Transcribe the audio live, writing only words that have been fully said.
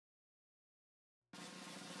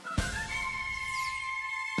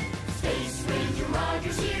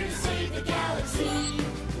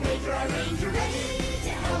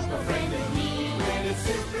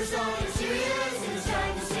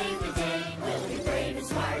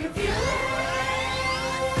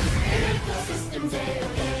systems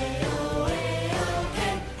A-OK, oh, A-OK,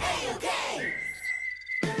 A-OK.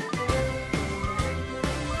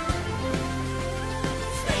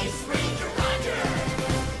 Space Ranger Roger.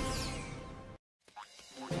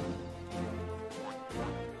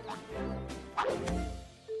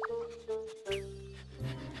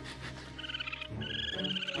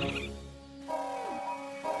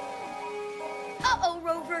 Uh-oh,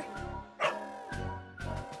 Rover.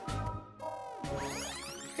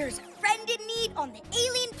 There's a friend in need on the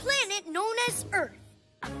alien planet known as Earth.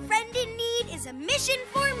 A friend in need is a mission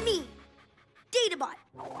for me. Databot.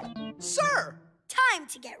 Sir! Time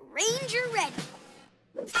to get Ranger ready.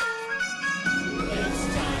 It's time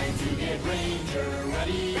to get Ranger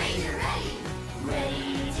ready. Ranger ready.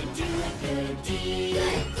 Ready to do a good deed.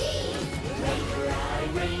 Good deed. Ranger,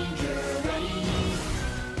 Ranger ready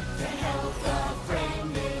to help a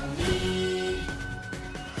friend in need.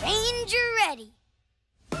 Ranger ready.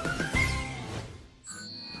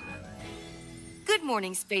 Good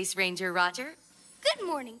morning, Space Ranger Roger. Good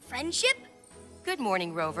morning, friendship. Good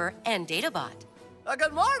morning, Rover and Databot.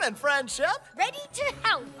 Good morning, friendship. Ready to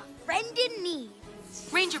help a friend in need.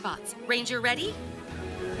 Ranger Bots, Ranger ready?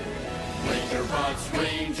 Ranger Bots,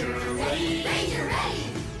 Ranger ready. Ranger ready.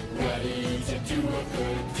 Ready to do a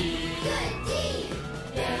good deed. Good deed.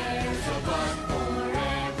 There's a bot for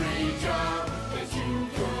every job that you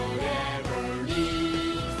could ever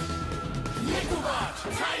need. Nickel bot,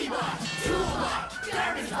 tiny bot, tool bot,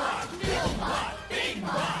 garbage bot, build bot, big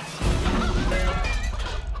bot.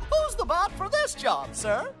 Who's the bot for this job,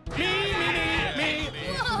 sir? Me.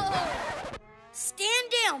 Whoa!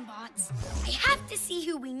 Stand down, bots. I have to see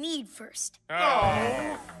who we need first.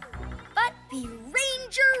 Oh. But be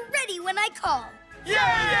Ranger ready when I call.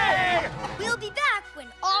 Yay! We'll be back when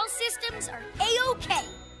all systems are A-OK.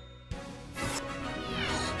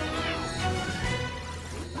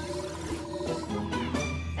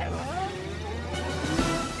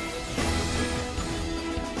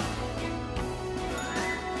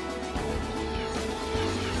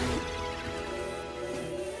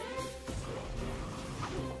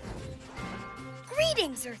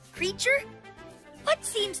 Greetings, Earth creature. What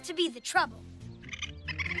seems to be the trouble?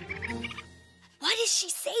 What is she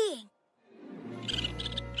saying?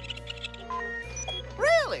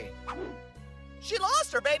 Really? She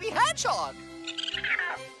lost her baby hedgehog.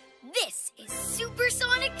 This is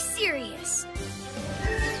Supersonic Sirius.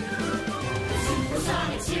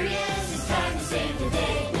 Supersonic Sirius, it's time to save the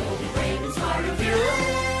day. We'll be brave and smart and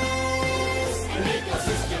fearless, and make those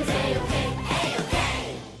systems A-OK, A-OK.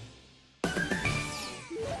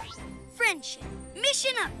 Friendship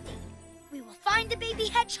mission update. We will find the baby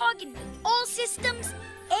hedgehog and make all systems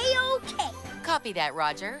A-OK. Copy that,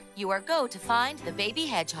 Roger. You are go to find the baby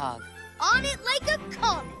hedgehog. On it like a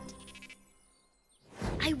comet.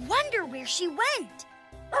 I wonder where she went.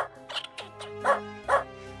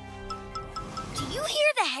 Do you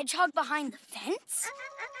hear the hedgehog behind the fence?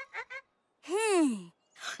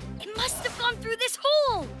 It must have gone through this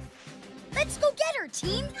hole. Let's go get her,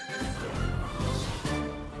 team.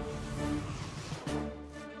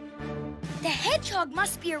 The hedgehog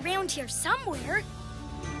must be around here somewhere.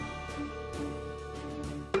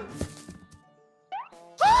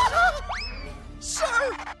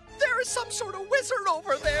 Sir, there is some sort of wizard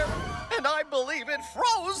over there, and I believe it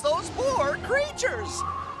froze those poor creatures.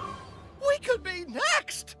 We could be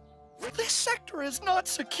next. This sector is not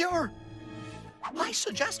secure. I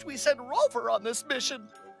suggest we send Rover on this mission.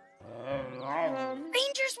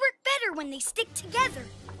 Rangers work better when they stick together.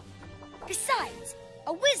 Besides,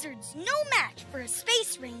 a wizard's no match for a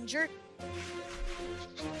space ranger.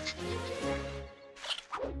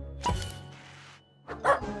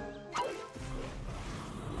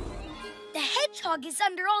 The hedgehog is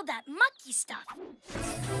under all that mucky stuff.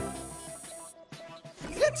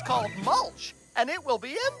 It's called mulch, and it will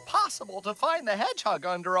be impossible to find the hedgehog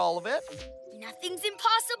under all of it. Nothing's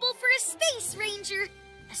impossible for a space ranger,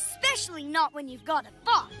 especially not when you've got a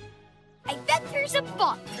bot. I bet there's a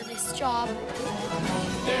bot for this job.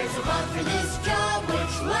 There's a bot for this job,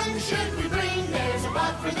 which one should we bring? There's a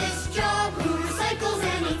bot for this job who recycles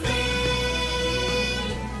anything.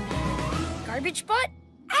 Garbage bot,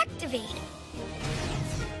 activate.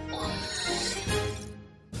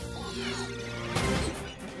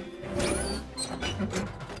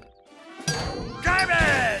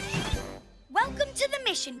 Garbage! Welcome to the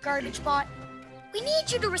mission, Garbage Bot. We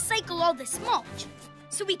need you to recycle all this mulch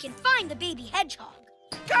so we can find the baby hedgehog.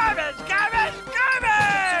 Garbage! Garbage!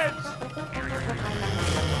 Garbage!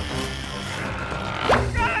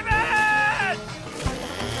 Garbage!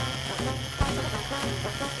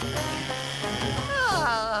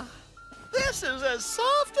 Ah, this is as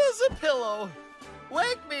soft as a pillow.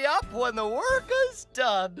 Wake me up when the work is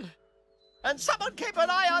done. And someone keep an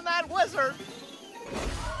eye on that wizard.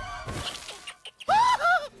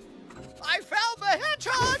 I found the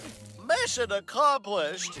hedgehog! Mission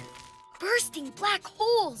accomplished. Bursting black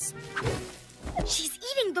holes. She's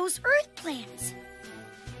eating those earth plants.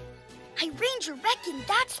 I Ranger reckon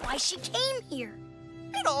that's why she came here.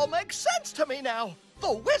 It all makes sense to me now.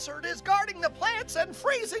 The wizard is guarding the plants and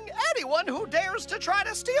freezing anyone who dares to try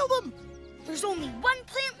to steal them. There's only one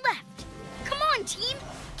plant left. Come on, team.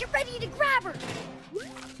 Get ready to grab her.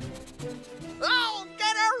 I'll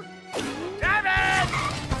get her! Damn it!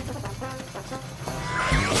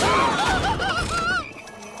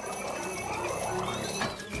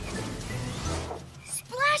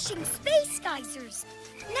 Splashing space geysers.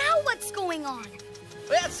 Now what's going on?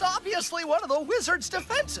 It's obviously one of the wizard's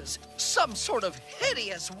defenses. Some sort of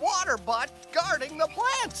hideous water bot guarding the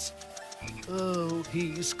plants. Oh,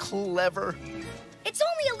 he's clever. It's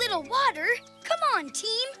only a little water. Come on,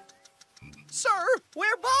 team. Sir,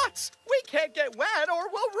 we're bots. We can't get wet or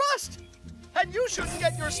we'll rust. And you shouldn't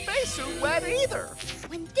get your spacesuit wet either.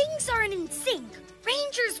 When things aren't in sync,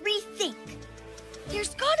 Rangers rethink.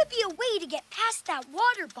 There's gotta be a way to get past that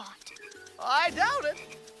water bot. I doubt it.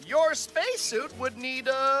 Your spacesuit would need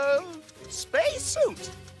a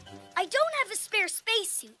spacesuit. I don't have a spare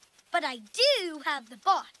spacesuit, but I do have the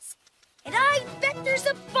bots. And I bet there's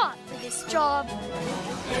a bot for this job.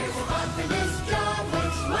 There's a bot for this job.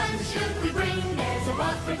 Which one should we bring? There's a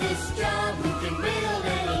bot for this job who can build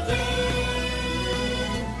anything.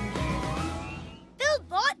 Build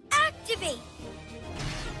bot, activate.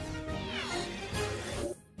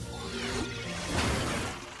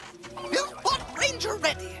 Build bot Ranger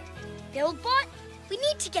ready. Build bot, we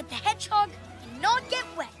need to get the hedgehog and not get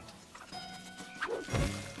wet.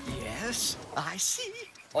 Yes, I see.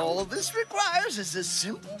 All this requires is a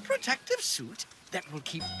simple protective suit that will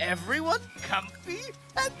keep everyone comfy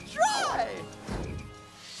and dry.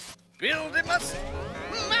 Buildimus,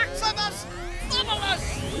 Maximus, Bubblus!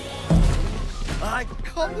 I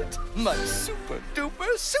call it my super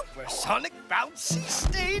duper supersonic bouncy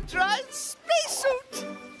stay dry spacesuit.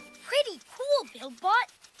 Pretty cool, Buildbot.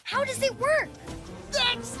 How does it work?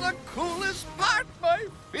 That's the coolest part, my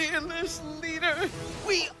fearless leader.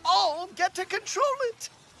 We all get to control it.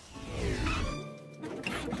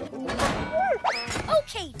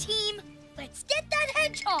 Okay, team. Let's get that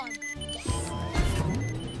hedgehog.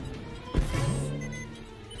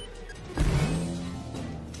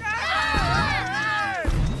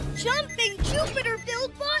 Jumping Jupiter,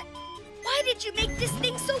 Buildbot. Why did you make this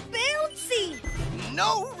thing so bouncy?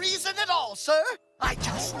 No reason at all, sir. I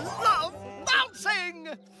just love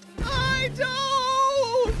bouncing. I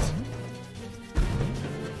don't.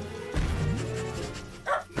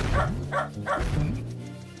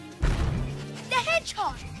 The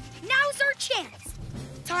hedgehog. Now's our chance.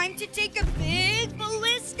 Time to take a big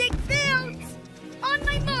ballistic bounce. On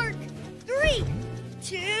my mark. 3,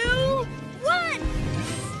 2, 1.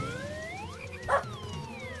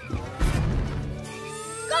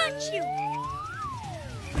 Got you.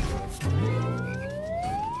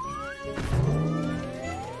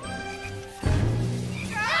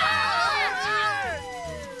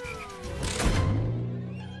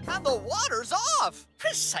 And the water's off,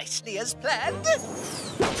 precisely as planned.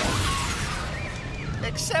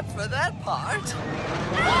 Except for that part.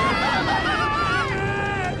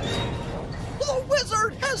 The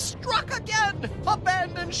wizard has struck again!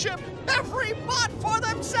 Abandon ship, every bot for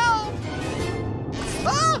themselves!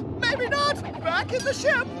 Ah, maybe not! Back in the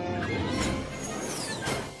ship!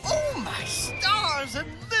 Oh, my stars and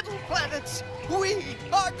little planets! We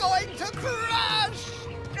are going to crash!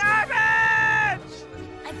 Damn it!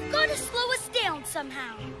 I've got to slow us down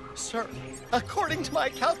somehow. Sir, according to my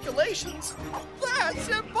calculations, that's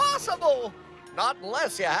impossible! Not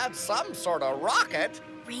unless you had some sort of rocket.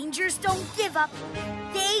 Rangers don't give up.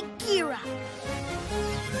 They gear up.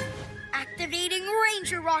 Activating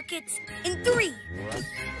Ranger rockets in 3,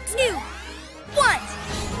 2, 1.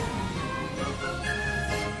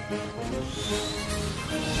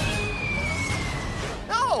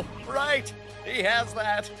 Oh, right. He has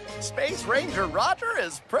that. Space Ranger Roger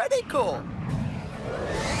is pretty cool.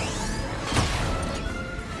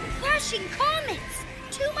 Flashing comets.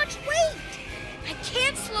 Too much weight. I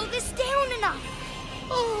can't slow this down enough.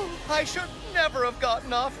 Oh, I should never have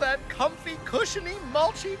gotten off that comfy, cushiony,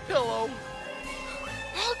 mulchy pillow.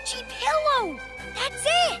 Mulchy pillow. That's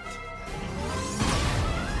it.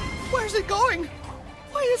 Where's he going?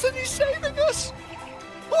 Why isn't he saving us?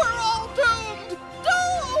 We're all doomed!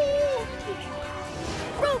 Doomed!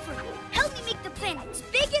 Rover, help me make the planet's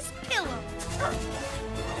biggest pillow.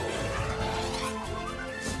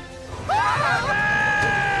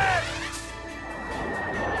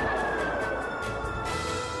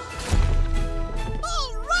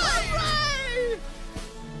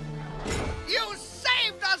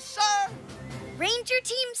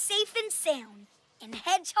 sound. And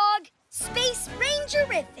Hedgehog, Space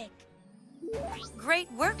Rangerific.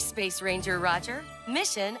 Great work, Space Ranger Roger.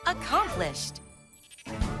 Mission accomplished.